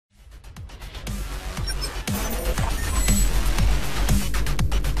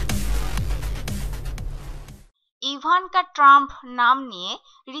Ivanka Trump নাম নিয়ে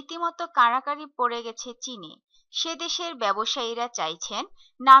রীতিমতো কাড়াকাড়ি পড়ে গেছে চীনে। সে দেশের ব্যবসায়ীরা চাইছেন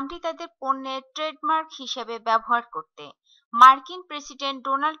নামটি তাদের পণ্যের ট্রেডমার্ক হিসেবে ব্যবহার করতে। মার্কিন প্রেসিডেন্ট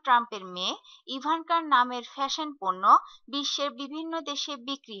ডোনাল্ড ট্রাম্পের মেয়ে ইভানকার নামের ফ্যাশন পণ্য বিশ্বের বিভিন্ন দেশে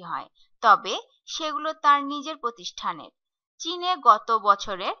বিক্রি হয়, তবে সেগুলো তার নিজের প্রতিষ্ঠানের। চীনে গত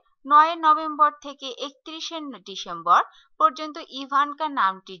বছরের 9 নভেম্বর থেকে 31শে ডিসেম্বর পর্যন্ত ইভানকা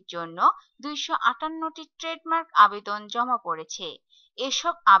নামটির জন্য 258টি ট্রেডমার্ক আবেদন জমা পড়েছে।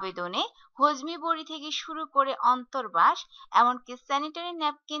 এসব আবেদনে হজমি বড়ি থেকে শুরু করে অন্তর্বাস, এমনকি স্যানিটারি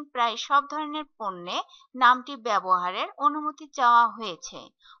ন্যাপকিন প্রায় সব ধরনের পণ্যে নামটি ব্যবহারের অনুমতি চাওয়া হয়েছে।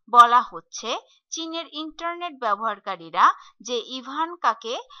 বলা হচ্ছে, চীনের ইন্টারনেট ব্যবহারকারীরা যে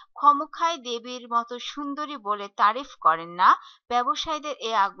ইভানকাকে খমোখাই দেবীর মতো সুন্দরী বলে তারিফ করেন না, ব্যবসায়ীদের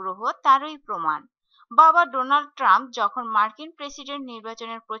এ আগ্রহ তারই প্রমাণ। বাবা ডোনাল্ড ট্রাম্প যখন মার্কিন প্রেসিডেন্ট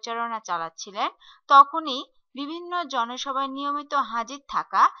নির্বাচনের প্রচারণা চালাচ্ছিলেন, তখনই বিভিন্ন জনসভায় নিয়মিত হাজির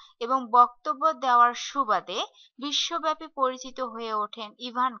থাকা এবং বক্তব্য দেওয়ার সুবাদে বিশ্বব্যাপী পরিচিত হয়ে ওঠেন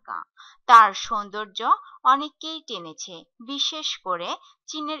ইভানকা। তার সৌন্দর্য অনেককেই টেনেছে, বিশেষ করে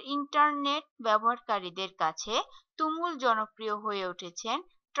চীনের ইন্টারনেট ব্যবহারকারীদের কাছে তুমুল জনপ্রিয় হয়ে উঠেছেন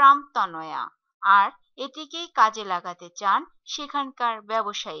ট্রাম্প তনয়া, আর এটিকেই কাজে লাগাতে চান সেখানকার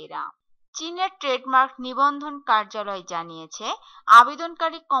ব্যবসায়ীরা। চীনের ট্রেডমার্ক নিবন্ধন কার্যালয় জানিয়েছে,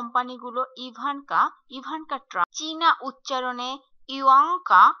 আবেদনকারী কোম্পানিগুলো ইভানকা ট্রাম্প চীনা উচ্চারণে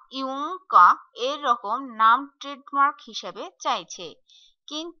ইউংকা এরকম নাম ট্রেডমার্ক হিসেবে চাইছে,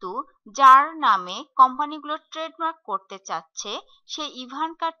 কিন্তু যার নামে কোম্পানিগুলো ট্রেডমার্ক করতে চাচ্ছে সে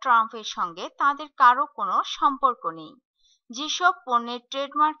ইভানকা ট্রাম্পের সঙ্গে তাদের কারো কোনো সম্পর্ক নেই। যেসব পণ্যের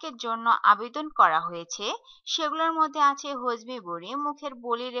ট্রেডমার্কের জন্য আবেদন করা হয়েছে সেগুলোর মধ্যে আছে হজমি বড়ি, মুখের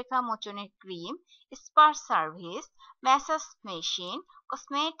বলিরেখা মোচনের cream, spa service, massage machine,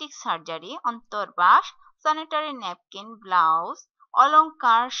 cosmetic surgery, অন্তর্বাস, sanitary napkin, blouse,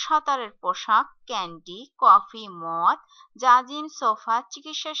 অলংকার, সাঁতারের পোশাক, ক্যান্ডি, কফি, মদ, জাজিম, সোফা,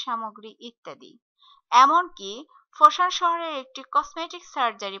 চিকিৎসা সামগ্রী ইত্যাদি। এমনকি ফোসান শহরের একটি কসমেটিক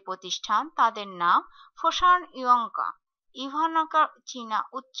সার্জারি প্রতিষ্ঠান তাদের নাম ফোসান ইভানাকার চীনা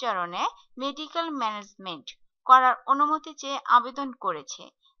উচ্চারণে মেডিকেল ম্যানেজমেন্ট করার অনুমতি চেয়ে আবেদন করেছে।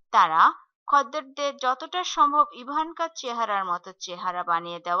 তারা খদ্দেরদের যতটা সম্ভব ইভানকার চেহারার মতো চেহারা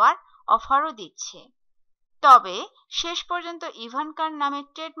বানিয়ে দেওয়ার অফারও দিচ্ছে। তবে শেষ পর্যন্ত ইভানকার নামে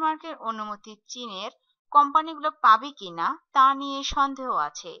ট্রেডমার্কের অনুমতি চীনের কোম্পানিগুলো পাবে কিনা তা নিয়ে সন্দেহ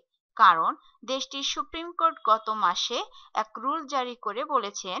আছে, কারণ দেশটির সুপ্রিম কোর্ট গত মাসে এক রুল জারি করে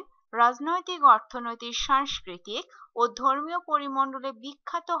বলেছেন, রাজনৈতিক, অর্থনৈতিক, সাংস্কৃতিক ও ধর্মীয় পরিমণ্ডলে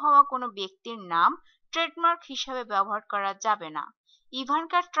বিখ্যাত হওয়া কোনো ব্যক্তির নাম ট্রেডমার্ক হিসাবে ব্যবহার করা যাবে না।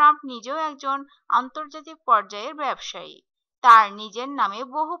 ইভানকা ট্রাম্প নিজেও একজন আন্তর্জাতিক পর্যায়ের ব্যবসায়ী। তার নিজের নামে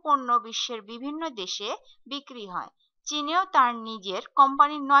বহু পণ্য বিশ্বের বিভিন্ন দেশে বিক্রি হয়। চীনেও তার নিজের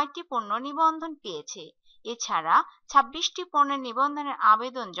কোম্পানির 9টি পণ্য নিবন্ধন পেয়েছে। এছাড়া 26টি পণ্যের নিবন্ধনের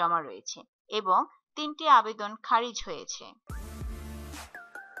আবেদন জমা রয়েছে এবং 3টি আবেদন খারিজ হয়েছে।